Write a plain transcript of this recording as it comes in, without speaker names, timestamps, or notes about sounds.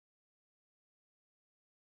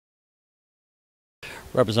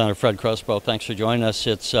Representative Fred Crespo, thanks for joining us.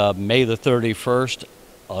 It's May the 31st.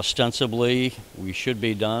 Ostensibly, we should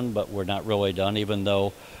be done, but we're not really done, even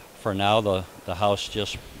though for now the House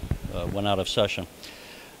just went out of session.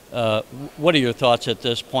 What are your thoughts at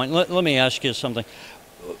this point? Let me ask you something.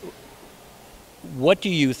 What do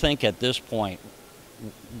you think at this point,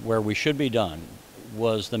 where we should be done,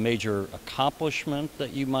 was the major accomplishment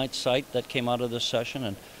that you might cite that came out of this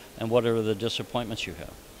session, and what are the disappointments you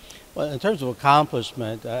have? Well, in terms of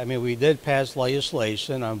accomplishment, I mean, we did pass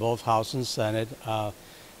legislation on both House and Senate.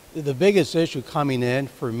 The biggest issue coming in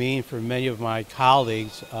for me and for many of my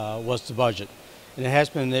colleagues was the budget. And it has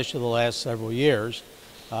been an issue the last several years.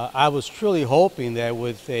 I was truly hoping that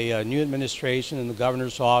with a new administration in the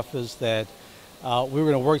governor's office that we were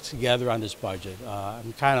going to work together on this budget.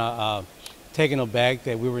 I'm kind of taken aback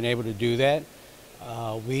that we weren't able to do that.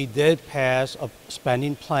 We did pass a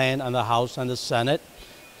spending plan on the House and the Senate.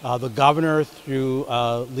 The governor, through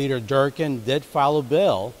Leader Durkin, did file a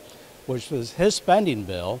bill, which was his spending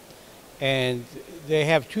bill, and they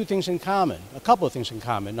have two things in common, a couple of things in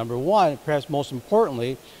common. Number one, perhaps most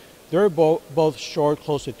importantly, they're both short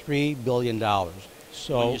close to $3 billion.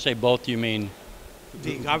 So when you say both, you mean?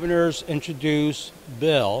 The governor's introduced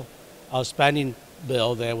bill, a spending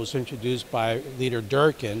bill that was introduced by Leader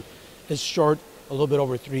Durkin, is short a little bit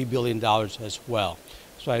over $3 billion as well.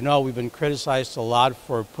 So I know we've been criticized a lot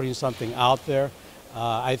for putting something out there.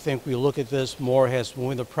 I think we look at this more as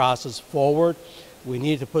moving the process forward. We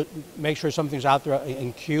need to make sure something's out there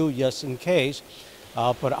in queue, just in case.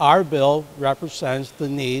 But our bill represents the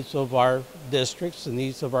needs of our districts, the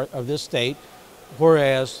needs of this state,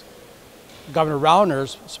 whereas Governor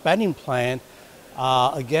Rauner's spending plan,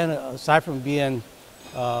 again, aside from being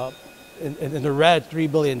in the red,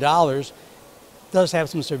 $3 billion, does have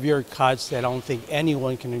some severe cuts that I don't think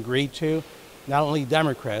anyone can agree to, not only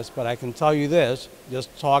Democrats, but I can tell you this, just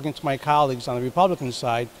talking to my colleagues on the Republican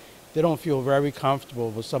side, they don't feel very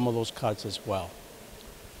comfortable with some of those cuts as well.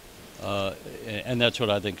 And that's what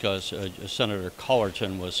I think Senator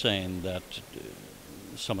Cullerton was saying, that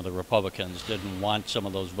some of the Republicans didn't want some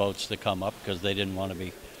of those votes to come up because they didn't want to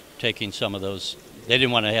be taking some of those, they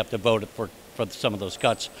didn't want to have to vote for some of those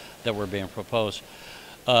cuts that were being proposed.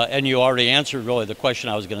 And you already answered really the question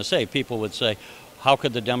I was going to say. People would say, how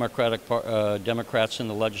could the Democrats in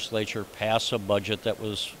the legislature pass a budget that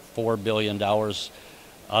was $4 billion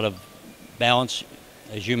out of balance?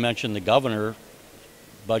 As you mentioned, the governor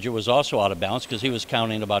budget was also out of balance because he was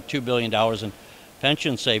counting about $2 billion in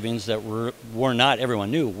pension savings that were not,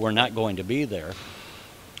 everyone knew, were not going to be there.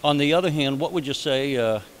 On the other hand, what would you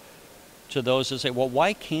say to those that say, well,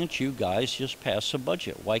 why can't you guys just pass a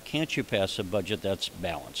budget? Why can't you pass a budget that's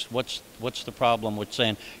balanced? What's the problem with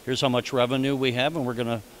saying, here's how much revenue we have and we're going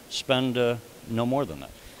to spend no more than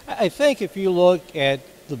that? I think if you look at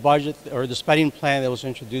the budget or the spending plan that was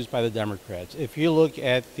introduced by the Democrats, if you look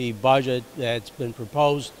at the budget that's been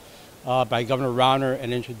proposed by Governor Rauner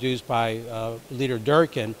and introduced by Leader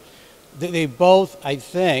Durkin, they both, I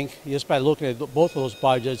think, just by looking at both of those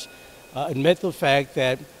budgets, admit the fact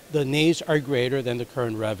that the needs are greater than the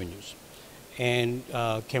current revenues. And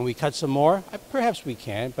can we cut some more? Perhaps we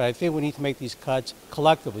can, but I think we need to make these cuts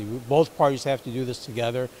collectively. Both parties have to do this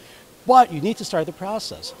together, but you need to start the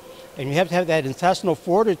process. And you have to have that intestinal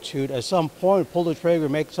fortitude at some point, pull the trigger,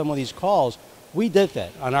 make some of these calls. We did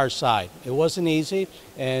that on our side. It wasn't easy,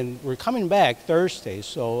 and we're coming back Thursday.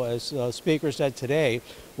 So as the Speaker said today,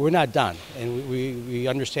 we're not done, and we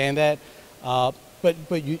understand that. But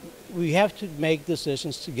we have to make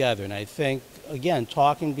decisions together. And I think, again,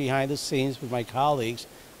 talking behind the scenes with my colleagues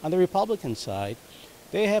on the Republican side,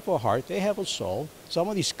 they have a heart, they have a soul. Some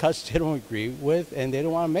of these cuts they don't agree with, and they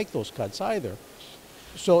don't want to make those cuts either.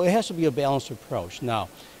 So it has to be a balanced approach. Now,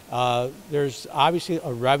 there's obviously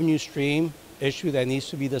a revenue stream issue that needs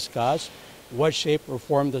to be discussed. What shape or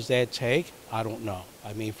form does that take? I don't know.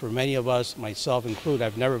 I mean, for many of us, myself included,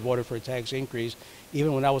 I've never voted for a tax increase,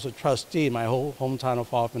 even when I was a trustee in my whole hometown of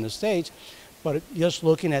Hoffman Estates. But just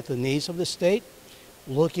looking at the needs of the state,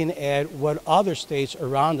 looking at what other states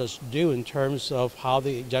around us do in terms of how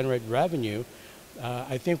they generate revenue,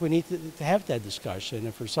 I think we need to have that discussion.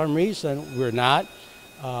 And for some reason, we're not.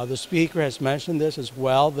 The Speaker has mentioned this as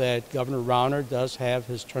well, that Governor Rauner does have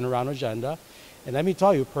his turnaround agenda. And let me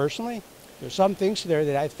tell you personally, there's some things there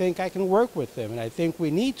that I think I can work with him, and I think we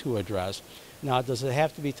need to address. Now, does it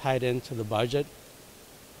have to be tied into the budget?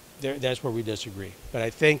 That's where we disagree. But I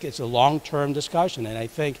think it's a long-term discussion, and I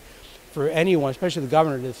think for anyone, especially the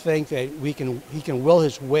governor, to think that he can will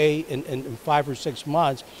his way in 5 or 6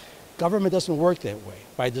 months, government doesn't work that way.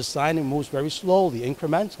 By design, it moves very slowly,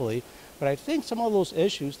 incrementally, But I think some of those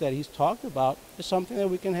issues that he's talked about is something that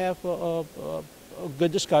we can have a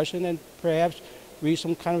good discussion and perhaps reach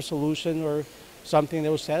some kind of solution or something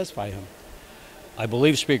that will satisfy him. I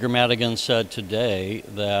believe Speaker Madigan said today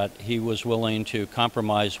that he was willing to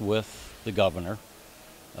compromise with the governor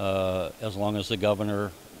as long as the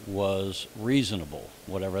governor was reasonable,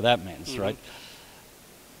 whatever that means, right?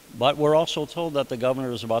 But we're also told that the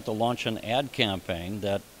governor is about to launch an ad campaign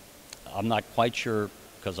that I'm not quite sure,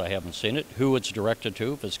 because I haven't seen it, who it's directed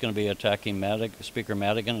to, if it's going to be attacking Speaker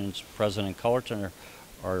Madigan and President Cullerton,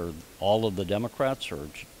 or all of the Democrats, or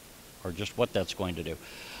just what that's going to do.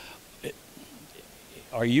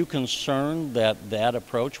 Are you concerned that that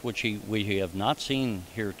approach, which we have not seen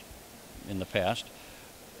here in the past,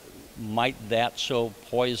 might that so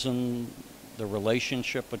poison the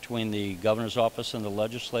relationship between the governor's office and the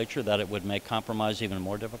legislature that it would make compromise even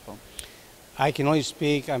more difficult? I can only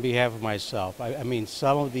speak on behalf of myself. I mean,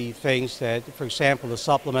 some of the things that, for example, the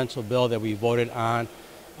supplemental bill that we voted on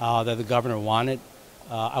that the governor wanted,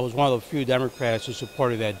 I was one of the few Democrats who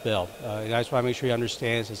supported that bill. And I just want to make sure he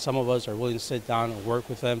understands that some of us are willing to sit down and work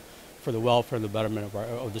with him for the welfare and the betterment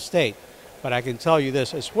of the state. But I can tell you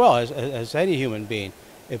this as well, as any human being,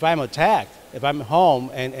 if I'm attacked, if I'm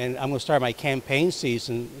home and I'm going to start my campaign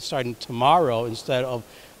season starting tomorrow instead of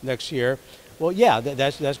next year, well, yeah,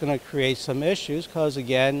 that's going to create some issues because,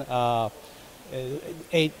 again, 8-9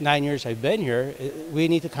 years I've been here, we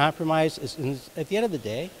need to compromise. At the end of the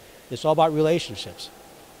day, it's all about relationships.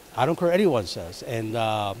 I don't care what anyone says, and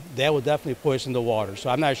that would definitely poison the water.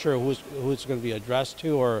 So I'm not sure who it's going to be addressed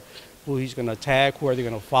to or who he's going to attack, who are they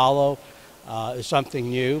going to follow. It's something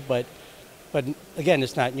new, but again,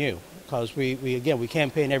 it's not new because we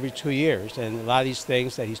campaign every 2 years, and a lot of these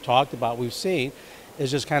things that he's talked about, we've seen. It's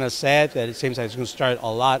just kind of sad that it seems like it's going to start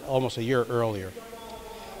almost a year earlier.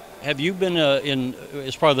 Have you been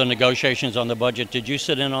as part of the negotiations on the budget, did you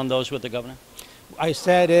sit in on those with the governor? I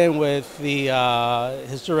sat in with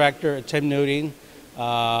his director, Tim Newting,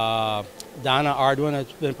 Donna Arduin has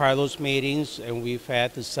been part of those meetings, and we've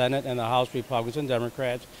had the Senate and the House Republicans and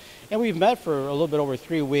Democrats. And we've met for a little bit over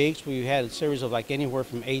 3 weeks. We had a series of like anywhere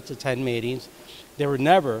from 8 to 10 meetings. There were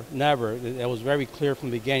never, that was very clear from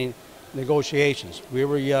the beginning, negotiations. We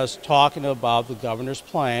were just talking about the governor's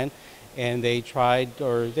plan, and they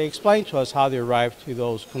explained to us how they arrived to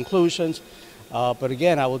those conclusions. But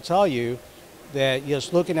again, I will tell you that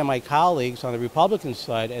just looking at my colleagues on the Republican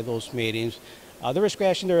side at those meetings, they were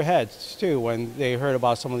scratching their heads too when they heard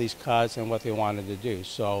about some of these cuts and what they wanted to do.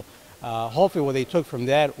 So hopefully what they took from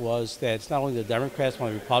that was that it's not only the Democrats, but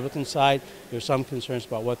on the Republican side, there's some concerns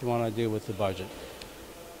about what they want to do with the budget.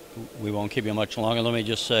 We won't keep you much longer. Let me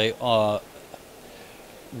just say, one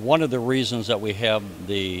of the reasons that we have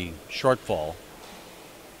the shortfall,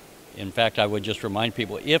 in fact, I would just remind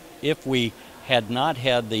people, if we had not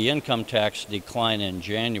had the income tax decline in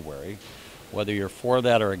January, whether you're for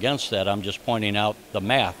that or against that, I'm just pointing out the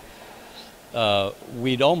math,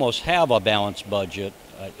 we'd almost have a balanced budget,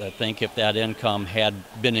 I think, if that income had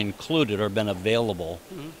been included or been available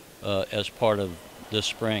as part of this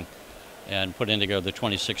spring and putting together the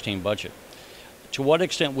 2016 budget. To what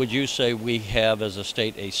extent would you say we have as a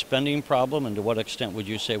state a spending problem, and to what extent would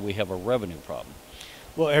you say we have a revenue problem?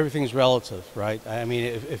 Well, everything's relative, right? I mean,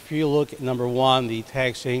 if you look at, number one, the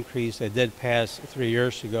tax increase that did pass 3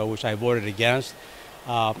 years ago, which I voted against,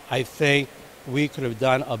 I think we could have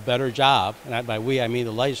done a better job, and by we I mean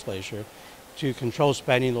the legislature, to control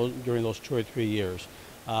spending during those 2 or 3 years.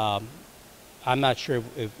 I'm not sure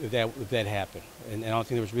if that happened, and I don't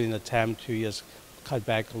think there was really an attempt to just cut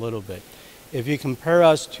back a little bit. If you compare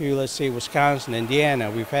us to, let's say, Wisconsin,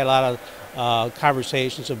 Indiana, we've had a lot of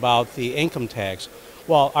conversations about the income tax.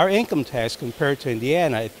 Well, our income tax compared to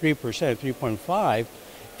Indiana at 3%, 3.5%,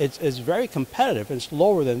 it's very competitive. It's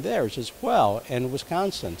lower than theirs as well, and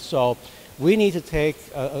Wisconsin. So we need to take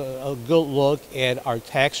a good look at our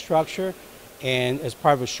tax structure, and as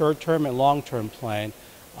part of a short-term and long-term plan.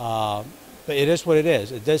 But it is what it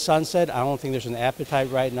is. It did sunset. I don't think there's an appetite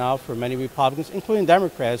right now for many Republicans, including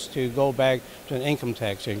Democrats, to go back to an income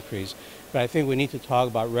tax increase. But I think we need to talk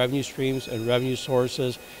about revenue streams and revenue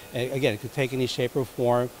sources. And again, it could take any shape or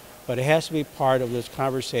form, but it has to be part of this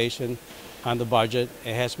conversation on the budget.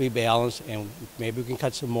 It has to be balanced, and maybe we can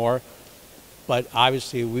cut some more. But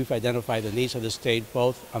obviously, we've identified the needs of the state,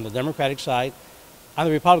 both on the Democratic side, on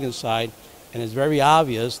the Republican side, and it's very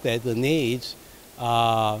obvious that the needs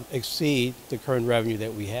exceed the current revenue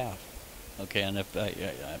that we have. Okay, and if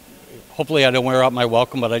hopefully I don't wear out my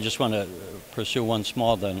welcome, but I just want to pursue one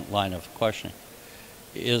small line of questioning.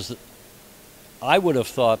 Is I would have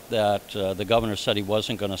thought that the governor said he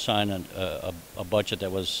wasn't going to sign a budget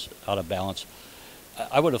that was out of balance.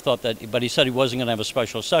 I would have thought that, but he said he wasn't going to have a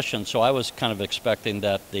special session, so I was kind of expecting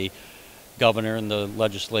that the governor and the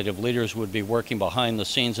legislative leaders would be working behind the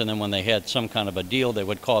scenes, and then when they had some kind of a deal, they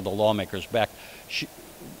would call the lawmakers back.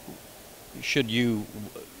 Should you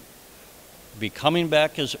be coming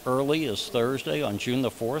back as early as Thursday on June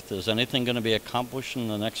the 4th? Is anything going to be accomplished in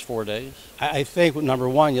the next 4 days? I think, number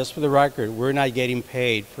one, just for the record, we're not getting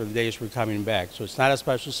paid for the days we're coming back. So it's not a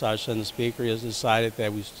special session. The Speaker has decided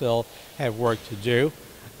that we still have work to do.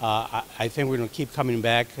 I think we're going to keep coming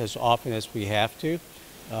back as often as we have to.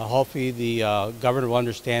 Hopefully the governor will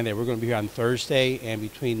understand that we're going to be here on Thursday, and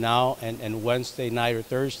between now and Wednesday night or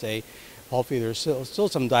Thursday, hopefully there's still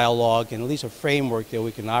some dialogue and at least a framework that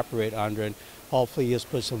we can operate under, and hopefully just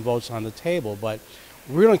put some votes on the table. But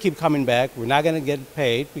we're going to keep coming back. We're not going to get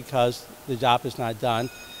paid because the job is not done.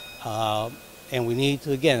 And we need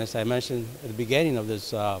to, again, as I mentioned at the beginning of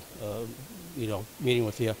this meeting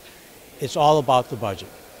with you, it's all about the budget.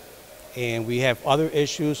 And we have other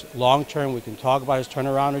issues long-term. We can talk about his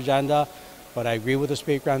turnaround agenda, but I agree with the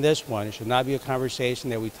Speaker on this one. It should not be a conversation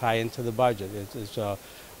that we tie into the budget. It's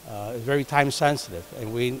very time sensitive,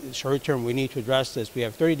 and short term we need to address this. We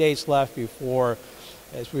have 30 days left before,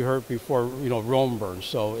 as we heard before, Rome burns.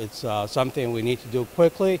 So it's something we need to do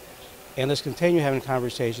quickly, and let's continue having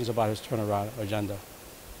conversations about his turnaround agenda.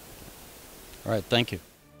 All right, thank you.